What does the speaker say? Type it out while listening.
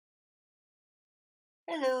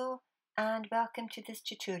Hello and welcome to this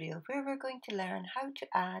tutorial where we're going to learn how to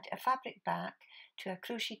add a fabric back to a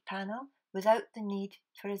crocheted panel without the need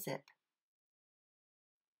for a zip.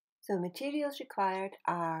 So materials required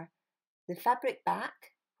are the fabric back,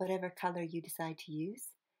 whatever colour you decide to use,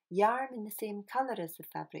 yarn in the same colour as the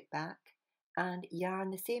fabric back, and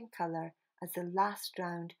yarn the same colour as the last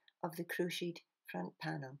round of the crocheted front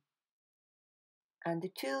panel. And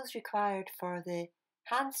the tools required for the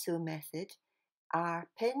hand sew method are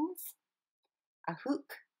pins, a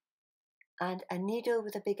hook, and a needle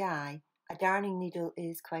with a big eye. A darning needle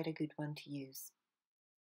is quite a good one to use.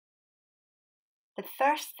 The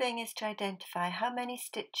first thing is to identify how many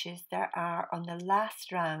stitches there are on the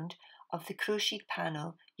last round of the crocheted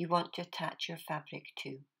panel you want to attach your fabric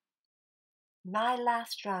to. My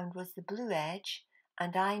last round was the blue edge,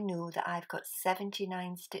 and I know that I've got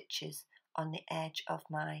 79 stitches on the edge of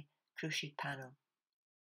my crocheted panel.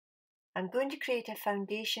 I'm going to create a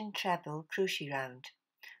foundation treble crochet round,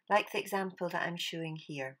 like the example that I'm showing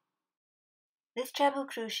here. This treble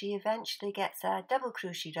crochet eventually gets a double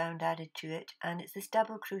crochet round added to it, and it's this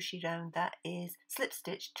double crochet round that is slip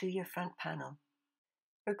stitched to your front panel.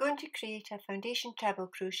 We're going to create a foundation treble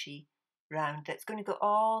crochet round that's going to go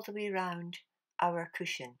all the way around our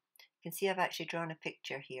cushion. You can see I've actually drawn a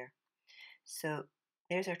picture here. So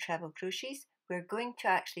there's our treble crochets. We're going to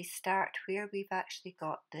actually start where we've actually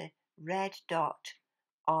got the red dot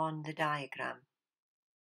on the diagram.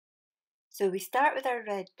 So we start with our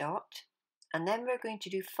red dot, and then we're going to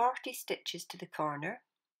do 40 stitches to the corner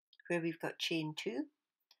where we've got chain 2,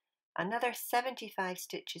 another 75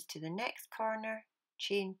 stitches to the next corner,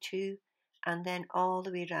 chain 2, and then all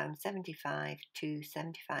the way around 75, 2,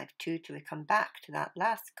 75, 2 till we come back to that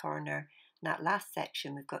last corner. In that last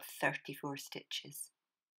section we've got 34 stitches.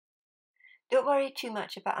 Don't worry too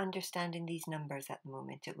much about understanding these numbers at the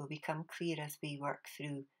moment. It will become clear as we work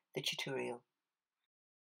through the tutorial.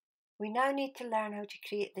 We now need to learn how to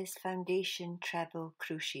create this foundation treble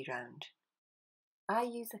crochet round. I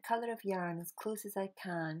use the colour of yarn as close as I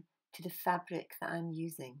can to the fabric that I'm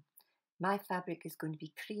using. My fabric is going to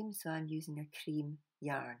be cream, so I'm using a cream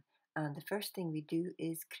yarn. And the first thing we do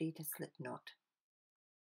is create a slip knot.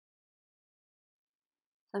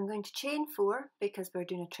 I'm going to chain 4 because we're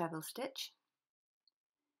doing a treble stitch.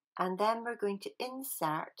 And then we're going to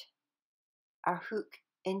insert our hook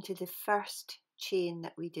into the first chain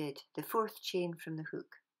that we did, the 4th chain from the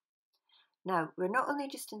hook. Now we're not only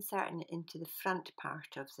just inserting it into the front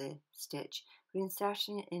part of the stitch, we're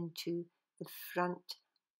inserting it into the front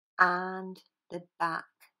and the back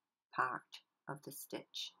part of the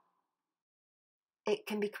stitch. It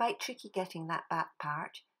can be quite tricky getting that back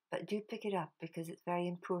part, but do pick it up because it's very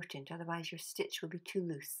important, otherwise your stitch will be too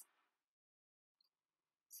loose.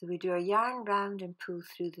 So we do a yarn round and pull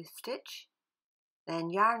through the stitch, then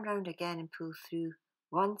yarn round again and pull through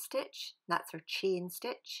one stitch, that's our chain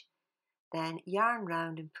stitch, then yarn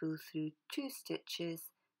round and pull through 2 stitches,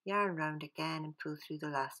 yarn round again and pull through the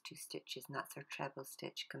last 2 stitches, and that's our treble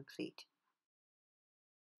stitch complete.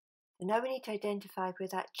 So now we need to identify where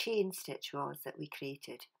that chain stitch was that we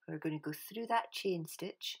created. We're going to go through that chain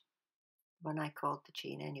stitch, one I called the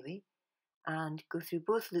chain anyway, and go through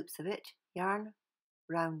both loops of it, yarn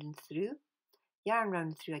round and through, yarn round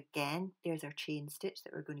and through again, there's our chain stitch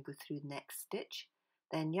that we're going to go through the next stitch,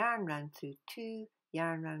 then yarn round through 2,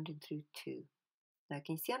 yarn round and through 2. Now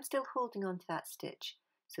can you see I'm still holding on to that stitch,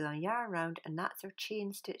 so I yarn round and that's our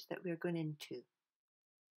chain stitch that we're going into.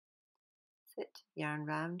 Sit, yarn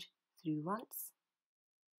round through once,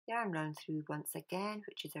 yarn round through once again,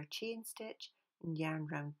 which is our chain stitch, and yarn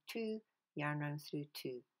round 2, yarn round through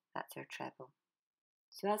 2, that's our treble.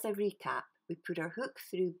 So as a recap, we put our hook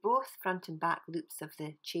through both front and back loops of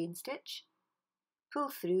the chain stitch, pull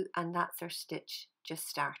through, and that's our stitch just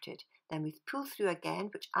started. Then we pull through again,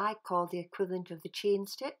 which I call the equivalent of the chain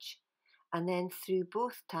stitch, and then through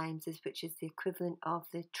both times, which is the equivalent of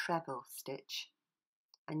the treble stitch.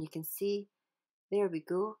 And you can see, there we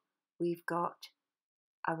go, we've got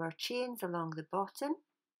our chains along the bottom,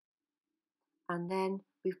 and then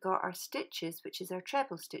we've got our stitches, which is our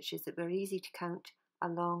treble stitches that were easy to count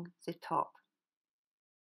along the top.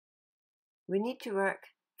 We need to work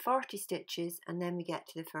 40 stitches and then we get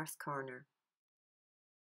to the first corner.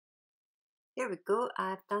 Here we go,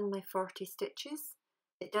 I've done my 40 stitches.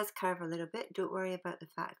 It does curve a little bit, don't worry about the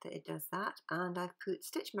fact that it does that, and I've put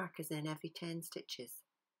stitch markers in every 10 stitches.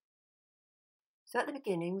 So at the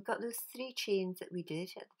beginning we've got those 3 chains that we did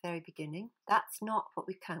at the very beginning. That's not what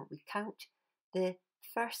we count. We count the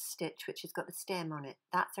first stitch which has got the stem on it.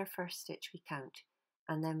 That's our first stitch we count,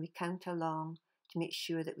 and then we count along to make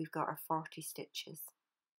sure that we've got our 40 stitches.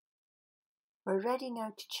 We're ready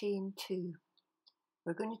now to chain 2.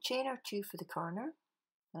 We're going to chain our 2 for the corner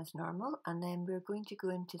as normal, and then we're going to go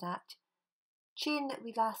into that chain that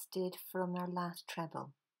we last did from our last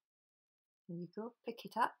treble. There you go, pick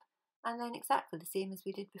it up, and then exactly the same as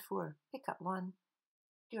we did before. Pick up 1,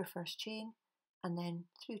 do our first chain, and then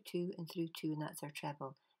through 2 and through 2, and that's our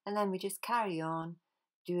treble. And then we just carry on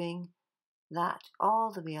doing that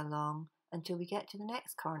all the way along until we get to the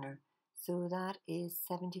next corner. So that is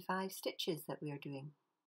 75 stitches that we are doing.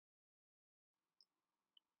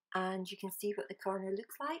 And you can see what the corner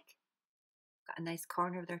looks like. Got a nice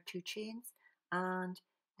corner with our 2 chains, and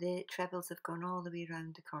the trebles have gone all the way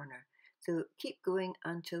around the corner. So keep going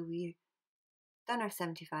until we've done our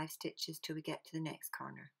 75 stitches till we get to the next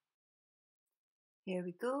corner. Here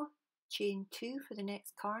we go, chain 2 for the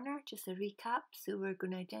next corner, just a recap. So we're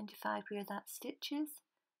going to identify where that stitch is.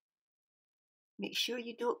 Make sure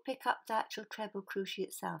you don't pick up the actual treble crochet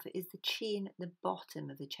itself. It is the chain at the bottom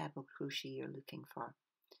of the treble crochet you're looking for.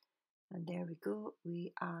 And there we go,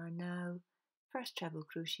 we are now first treble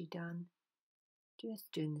crochet done,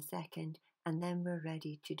 just doing the second, and then we're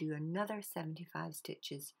ready to do another 75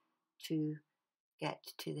 stitches to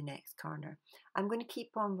get to the next corner. I'm going to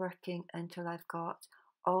keep on working until I've got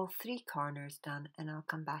all 3 corners done, and I'll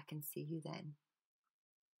come back and see you then.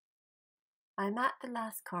 I'm at the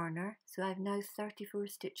last corner, so I've now 34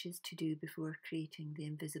 stitches to do before creating the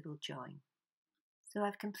invisible join. So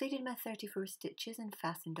I've completed my 34 stitches and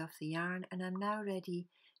fastened off the yarn, and I'm now ready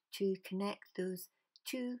to connect those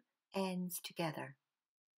 2 ends together.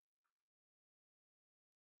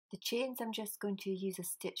 The chains, I'm just going to use a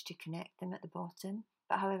stitch to connect them at the bottom,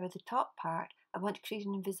 but however the top part I want to create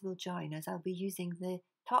an invisible join, as I'll be using the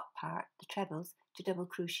top part, the trebles, to double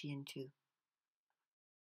crochet into.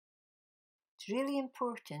 It's really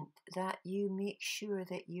important that you make sure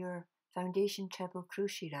that your foundation treble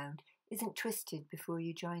crochet round isn't twisted before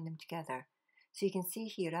you join them together. So you can see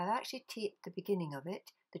here I've actually taped the beginning of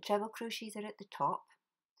it. The treble crochets are at the top.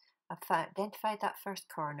 I've identified that first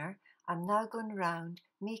corner. I'm now going around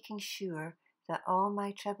making sure that all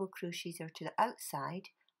my treble crochets are to the outside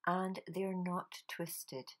and they're not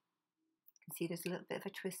twisted. You can see there's a little bit of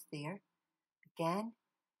a twist there. Again,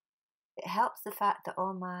 it helps the fact that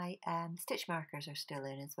all my stitch markers are still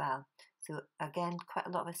in as well. So again, quite a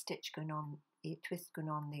lot of a stitch going on, a twist going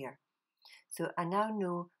on there. So I now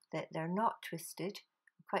know that they're not twisted.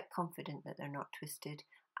 I'm quite confident that they're not twisted.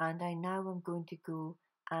 And I now am going to go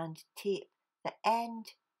and tape the end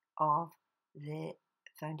of the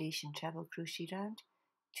foundation treble crochet round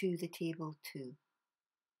to the table 2.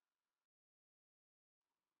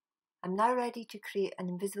 I'm now ready to create an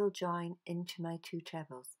invisible join into my 2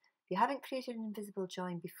 trebles. If you haven't created an invisible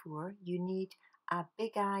join before, you need a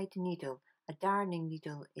big-eyed needle. A darning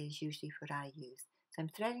needle is usually what I use. So I'm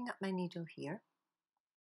threading up my needle here.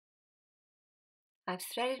 I've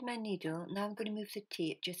threaded my needle, now I'm going to move the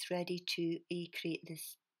tape just ready to create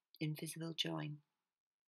this invisible join.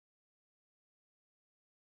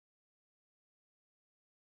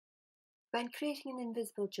 When creating an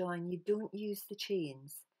invisible join, you don't use the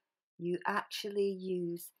chains. You actually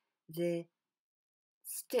use the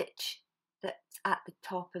stitch that's at the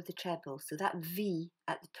top of the treble. So that V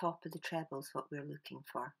at the top of the treble is what we're looking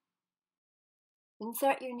for.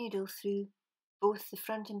 Insert your needle through both the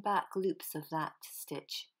front and back loops of that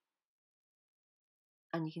stitch.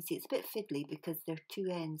 And you can see it's a bit fiddly because their 2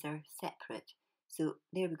 ends are separate. So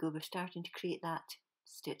there we go, we're starting to create that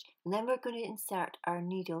stitch. And then we're going to insert our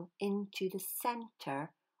needle into the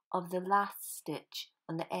centre of the last stitch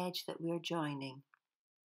on the edge that we're joining.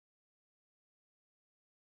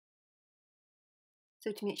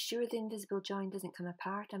 So to make sure the invisible join doesn't come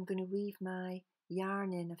apart, I'm going to weave my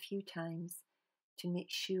yarn in a few times to make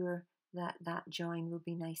sure that that join will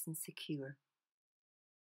be nice and secure.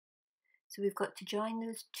 So we've got to join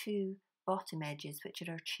those 2 bottom edges, which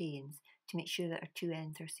are our chains, to make sure that our 2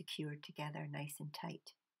 ends are secured together nice and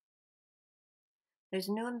tight. There's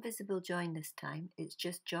no invisible join this time, it's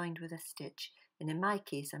just joined with a stitch, and in my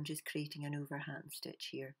case I'm just creating an overhand stitch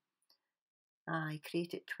here. I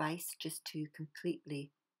create it twice just to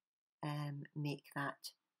completely make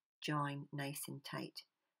that join nice and tight,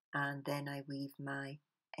 and then I weave my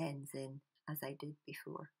ends in as I did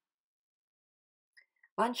before.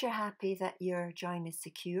 Once you're happy that your join is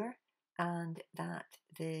secure and that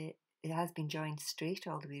it has been joined straight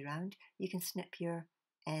all the way around, you can snip your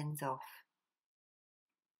ends off.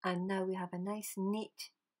 And now we have a nice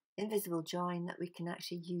neat invisible join that we can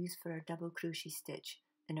actually use for our double crochet stitch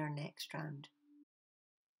in our next round.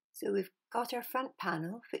 So we've got our front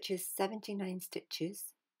panel, which is 79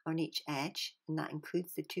 stitches on each edge, and that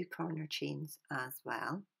includes the 2 corner chains as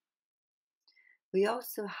well. We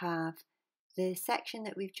also have the section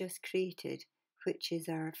that we've just created, which is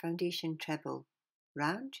our foundation treble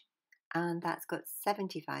round, and that's got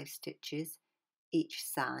 75 stitches each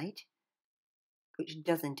side, which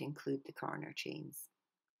doesn't include the corner chains.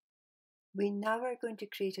 We now are going to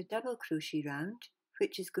create a double crochet round,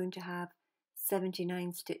 which is going to have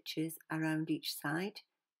 79 stitches around each side,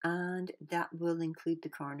 and that will include the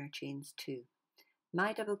corner chains too.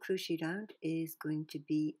 My double crochet round is going to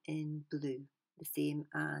be in blue, the same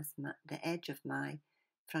as the edge of my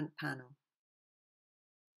front panel.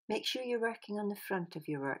 Make sure you're working on the front of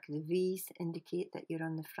your work. The V's indicate that you're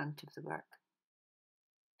on the front of the work.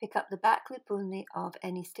 Pick up the back loop only of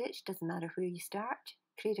any stitch, doesn't matter where you start.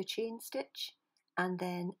 Create a chain stitch, and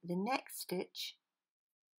then the next stitch,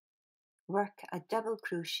 work a double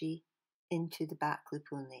crochet into the back loop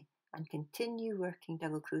only, and continue working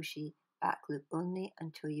double crochet back loop only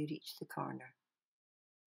until you reach the corner.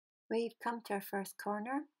 We've come to our first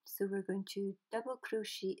corner, so we're going to double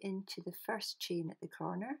crochet into the first chain at the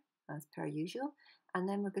corner, as per usual, and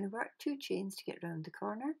then we're going to work 2 chains to get round the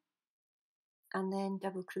corner, and then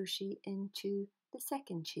double crochet into the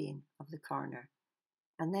second chain of the corner,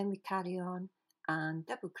 and then we carry on and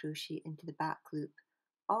double crochet into the back loop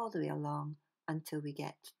all the way along until we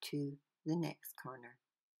get to the next corner.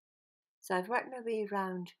 So I've worked my way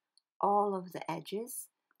around all of the edges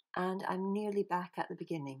and I'm nearly back at the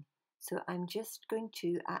beginning. So I'm just going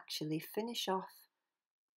to actually finish off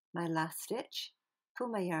my last stitch, pull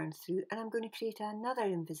my yarn through, and I'm going to create another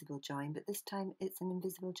invisible join, but this time it's an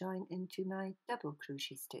invisible join into my double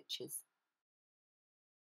crochet stitches.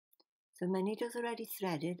 So my needle's already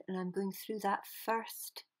threaded and I'm going through that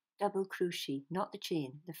first double crochet, not the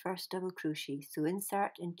chain, the first double crochet. So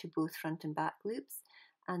insert into both front and back loops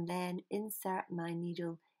and then insert my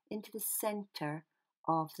needle into the center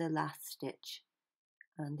of the last stitch.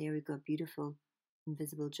 And there we go, beautiful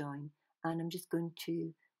invisible join. And I'm just going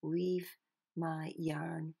to weave my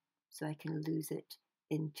yarn so I can lose it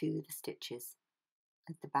into the stitches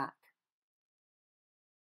at the back.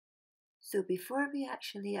 So before we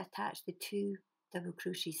actually attach the 2 double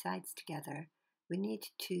crochet sides together, we need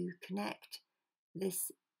to connect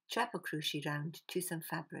this treble crochet round to some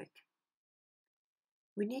fabric.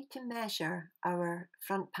 We need to measure our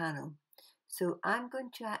front panel. So I'm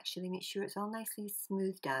going to actually make sure it's all nicely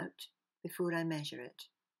smoothed out before I measure it.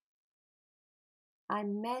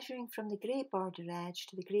 I'm measuring from the grey border edge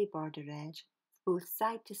to the grey border edge, both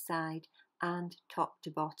side to side and top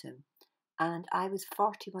to bottom. And I was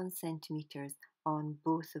 41 centimetres on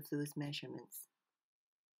both of those measurements.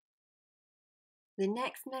 The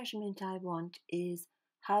next measurement I want is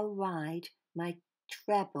how wide my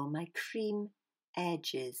treble, my cream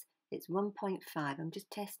edge is. It's 1.5. I'm just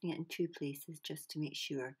testing it in 2 places just to make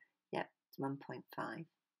sure. Yep, it's 1.5.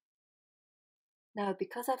 Now,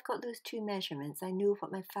 because I've got those 2 measurements, I know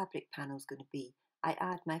what my fabric panel is going to be. I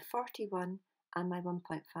add my 41 and my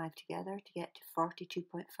 1.5 together to get to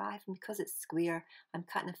 42.5, and because it's square, I'm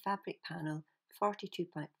cutting a fabric panel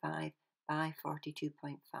 42.5 by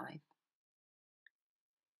 42.5.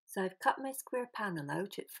 So I've cut my square panel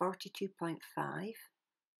out at 42.5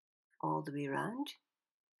 all the way around,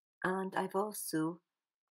 and I've also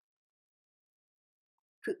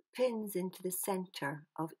put pins into the centre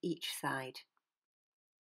of each side.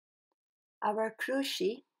 Our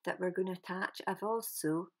crochet that we're going to attach, I've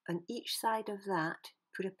also on each side of that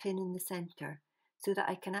put a pin in the centre so that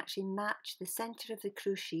I can actually match the centre of the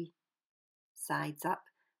crochet sides up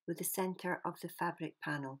with the centre of the fabric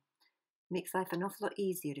panel. Makes life an awful lot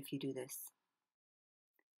easier if you do this.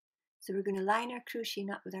 So we're going to line our crocheting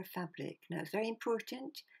up with our fabric. Now it's very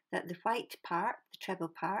important that the white part, the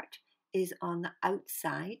treble part, is on the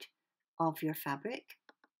outside of your fabric.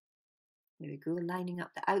 There we go, lining up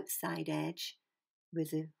the outside edge with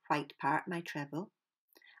the white part, my treble.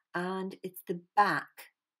 And it's the back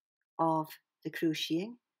of the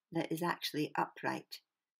crocheting that is actually upright.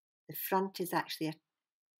 The front is actually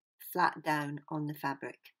flat down on the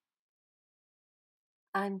fabric.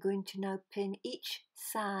 I'm going to now pin each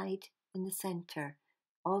side in the centre.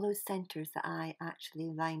 All those centres that I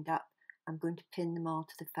actually lined up, I'm going to pin them all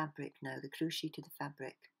to the fabric now, the crochet to the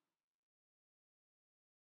fabric.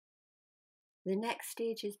 The next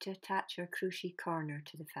stage is to attach our crochet corner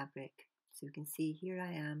to the fabric. So you can see here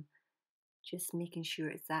I am, just making sure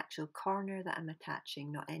it's the actual corner that I'm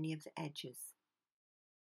attaching, not any of the edges.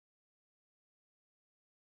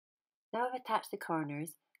 Now I've attached the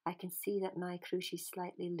corners, I can see that my crochet is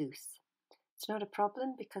slightly loose. It's not a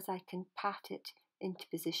problem because I can pat it into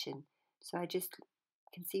position. So I just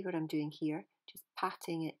can see what I'm doing here, just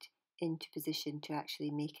patting it into position to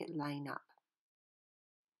actually make it line up.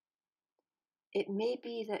 It may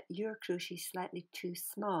be that your crochet is slightly too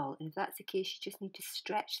small, and if that's the case, you just need to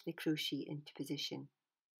stretch the crochet into position.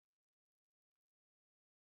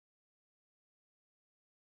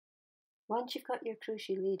 Once you've got your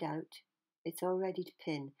crochet laid out, it's all ready to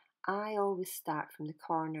pin. I always start from the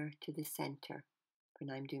corner to the center when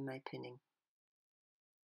I'm doing my pinning.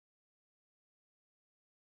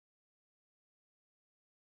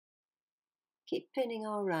 Keep pinning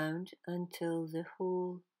all round until the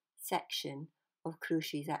whole section of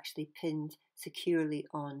crochet is actually pinned securely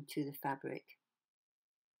onto the fabric.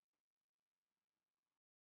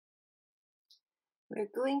 We're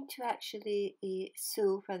going to actually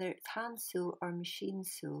sew, whether it's hand sew or machine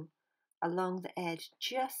sew, along the edge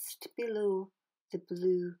just below the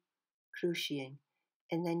blue crocheting,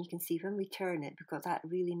 and then you can see when we turn it, we've got that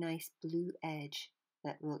really nice blue edge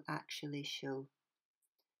that will actually show.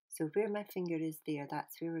 So where my finger is there,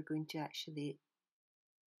 that's where we're going to actually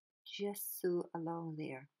just sew along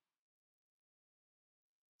there.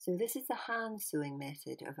 So this is the hand sewing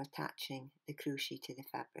method of attaching the crochet to the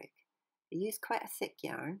fabric. I use quite a thick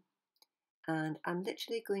yarn, and I'm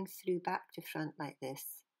literally going through back to front like this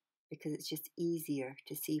because it's just easier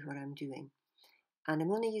to see what I'm doing. And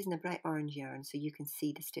I'm only using a bright orange yarn so you can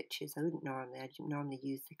see the stitches. I'd normally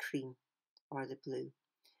use the cream or the blue.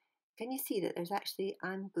 Can you see that there's actually,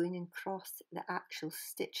 I'm going across the actual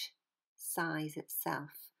stitch size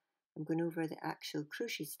itself. I'm going over the actual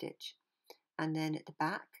crochet stitch, and then at the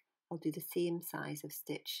back I'll do the same size of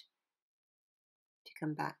stitch to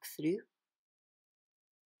come back through.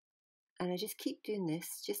 And I just keep doing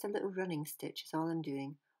this, just a little running stitch is all I'm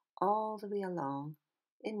doing, all the way along,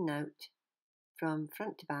 in and out, from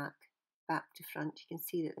front to back, back to front. You can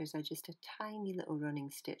see that there's just a tiny little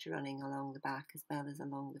running stitch running along the back as well as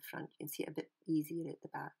along the front. You can see it a bit easier at the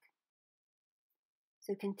back.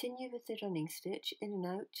 So continue with the running stitch in and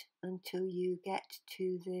out until you get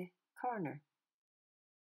to the corner.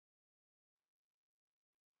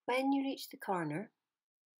 When you reach the corner,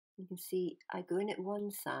 you can see I go in at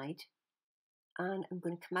one side and I'm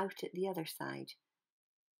going to come out at the other side.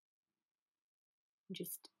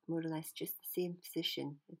 Just more or less just the same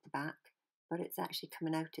position at the back, but it's actually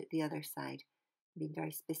coming out at the other side. I'm being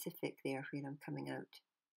very specific there where I'm coming out.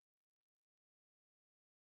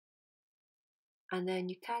 And then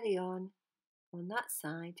you carry on that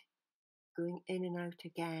side, going in and out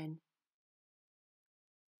again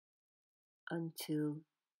until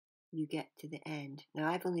you get to the end. Now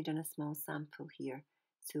I've only done a small sample here,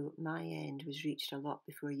 so my end was reached a lot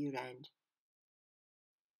before your end.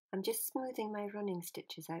 I'm just smoothing my running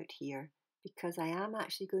stitches out here because I am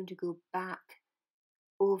actually going to go back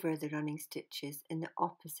over the running stitches in the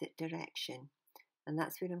opposite direction, and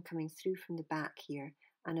that's where I'm coming through from the back here,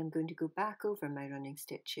 and I'm going to go back over my running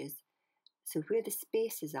stitches. So where the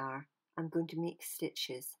spaces are, I'm going to make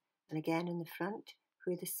stitches, and again in the front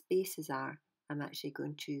where the spaces are, I'm actually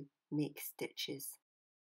going to make stitches.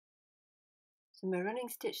 So my running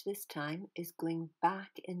stitch this time is going back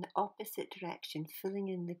in the opposite direction, filling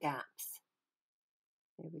in the gaps.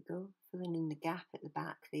 There we go, filling in the gap at the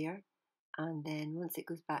back there, and then once it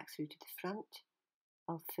goes back through to the front,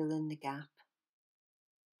 I'll fill in the gap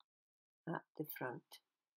at the front.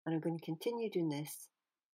 And I'm going to continue doing this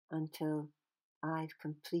until I've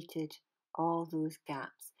completed all those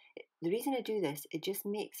gaps. The reason I do this, it just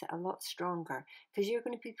makes it a lot stronger because you're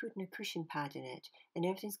going to be putting a cushion pad in it and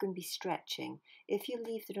everything's going to be stretching. If you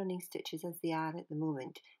leave the running stitches as they are at the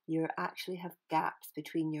moment, you actually have gaps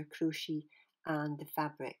between your crochet and the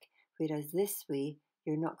fabric, whereas this way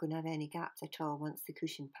you're not going to have any gaps at all once the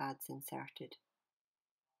cushion pad's inserted.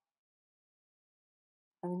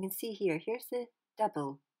 And we can see here, here's the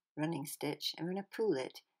double running stitch, and when I pull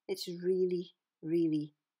it, it's really,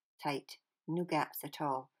 really tight, no gaps at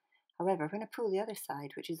all. However, when I pull the other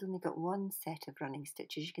side, which has only got one set of running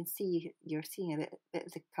stitches, you can see you're seeing a bit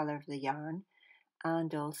of the colour of the yarn,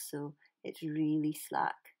 and also it's really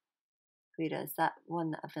slack. Whereas that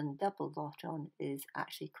one that I've done double lot on is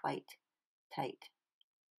actually quite tight.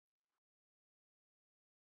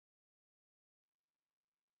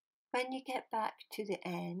 When you get back to the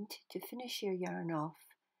end, to finish your yarn off,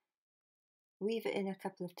 weave it in a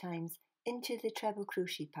couple of times into the treble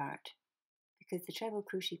crochet part, because the treble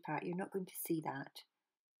crochet part, you're not going to see that.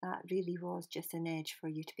 That really was just an edge for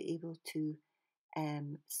you to be able to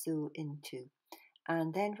sew into.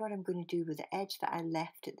 And then what I'm going to do with the edge that I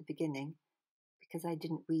left at the beginning, because I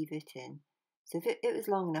didn't weave it in. So if it was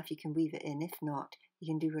long enough, you can weave it in. If not, you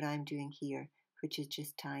can do what I'm doing here, which is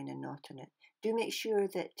just tying a knot on it. Do make sure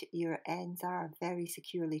that your ends are very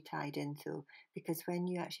securely tied in though, because when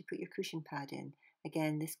you actually put your cushion pad in,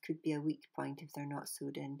 again, this could be a weak point if they're not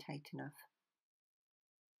sewed in tight enough.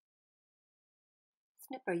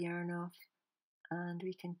 snip our yarn off and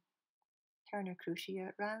we can turn our crochet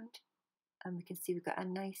round, and we can see we've got a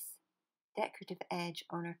nice decorative edge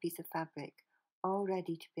on our piece of fabric, all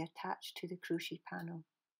ready to be attached to the crochet panel.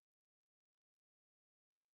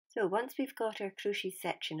 So once we've got our crochet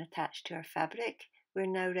section attached to our fabric, we're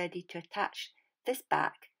now ready to attach this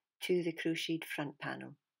back to the crocheted front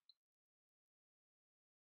panel.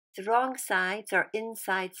 The wrong sides or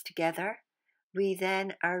insides together, we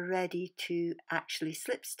then are ready to actually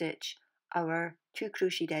slip stitch our two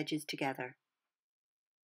crocheted edges together.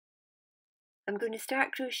 I'm going to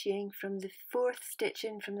start crocheting from the 4th stitch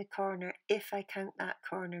in from the corner if I count that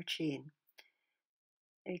corner chain.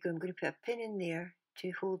 There you go, I'm going to put a pin in there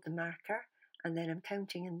to hold the marker, and then I'm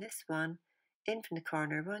counting in this one in from the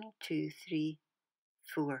corner 1, 2, 3,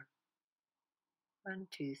 4. 1,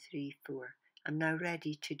 2, 3, 4. I'm now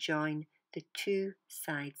ready to join the two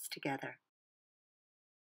sides together.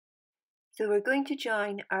 So we're going to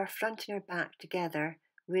join our front and our back together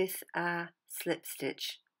with a slip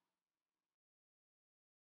stitch.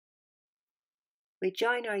 We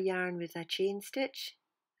join our yarn with a chain stitch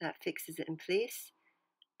that fixes it in place,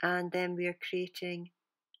 and then we are creating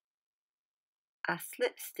a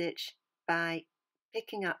slip stitch by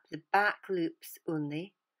picking up the back loops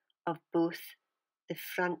only of both the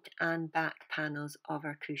front and back panels of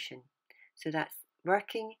our cushion. So that's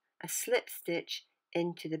working a slip stitch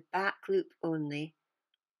into the back loop only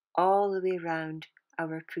all the way around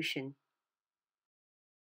our cushion.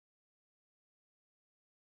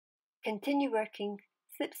 Continue working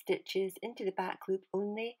slip stitches into the back loop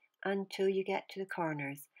only until you get to the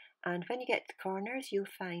corners, and when you get to the corners you'll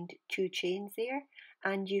find 2 chains there,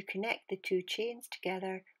 and you connect the 2 chains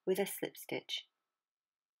together with a slip stitch.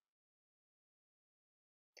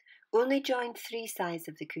 Only join 3 sides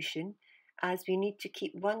of the cushion, as we need to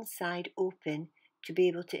keep one side open to be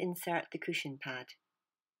able to insert the cushion pad.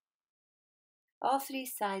 All 3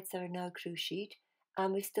 sides are now crocheted,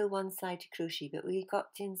 and we've still one side to crochet, but we've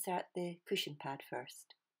got to insert the cushion pad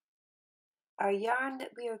first. Our yarn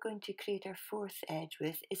that we are going to create our 4th edge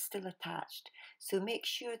with is still attached, so make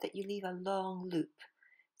sure that you leave a long loop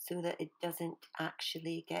so that it doesn't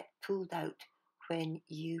actually get pulled out when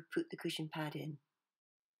you put the cushion pad in.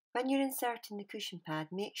 When you're inserting the cushion pad,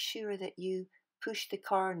 make sure that you push the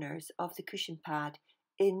corners of the cushion pad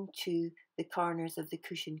into the corners of the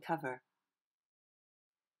cushion cover.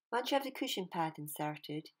 Once you have the cushion pad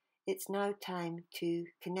inserted, it's now time to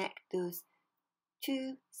connect those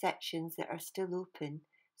 2 sections that are still open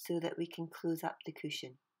so that we can close up the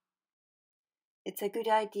cushion. It's a good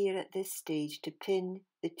idea at this stage to pin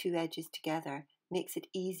the 2 edges together. Makes it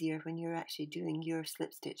easier when you're actually doing your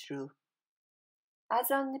slip stitch row.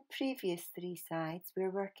 As on the previous 3 sides, we're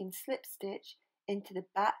working slip stitch into the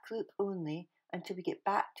back loop only until we get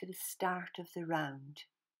back to the start of the round.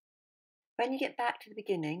 When you get back to the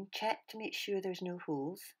beginning, check to make sure there's no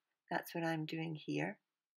holes. That's what I'm doing here.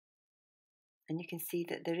 And you can see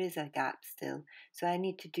that there is a gap still. So I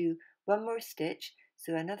need to do one more stitch,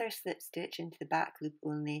 so another slip stitch into the back loop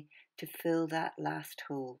only to fill that last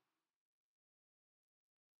hole.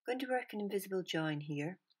 I'm going to work an invisible join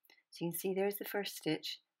here. So you can see there's the first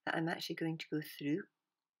stitch that I'm actually going to go through.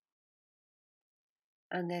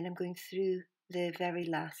 And then I'm going through the very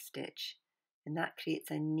last stitch, and that creates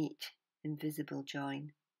a neat invisible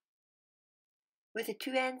join. With the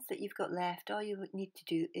 2 ends that you've got left, all you need to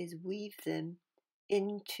do is weave them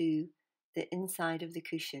into the inside of the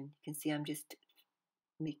cushion. You can see I'm just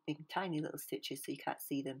making tiny little stitches so you can't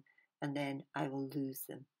see them, and then I will lose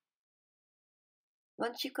them.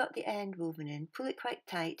 Once you've got the end woven in, pull it quite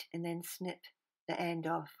tight and then snip the end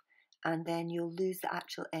off, and then you'll lose the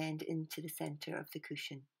actual end into the centre of the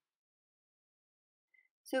cushion.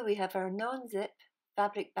 So we have our non-zip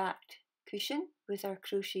fabric backed cushion with our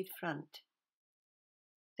crocheted front.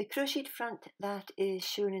 The crocheted front that is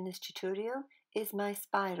shown in this tutorial is my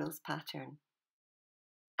spirals pattern.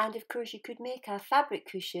 And of course you could make a fabric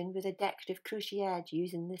cushion with a decorative crochet edge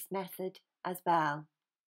using this method as well.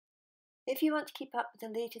 If you want to keep up with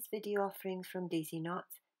the latest video offerings from Daisy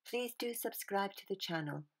Knots, please do subscribe to the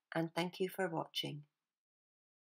channel, and thank you for watching.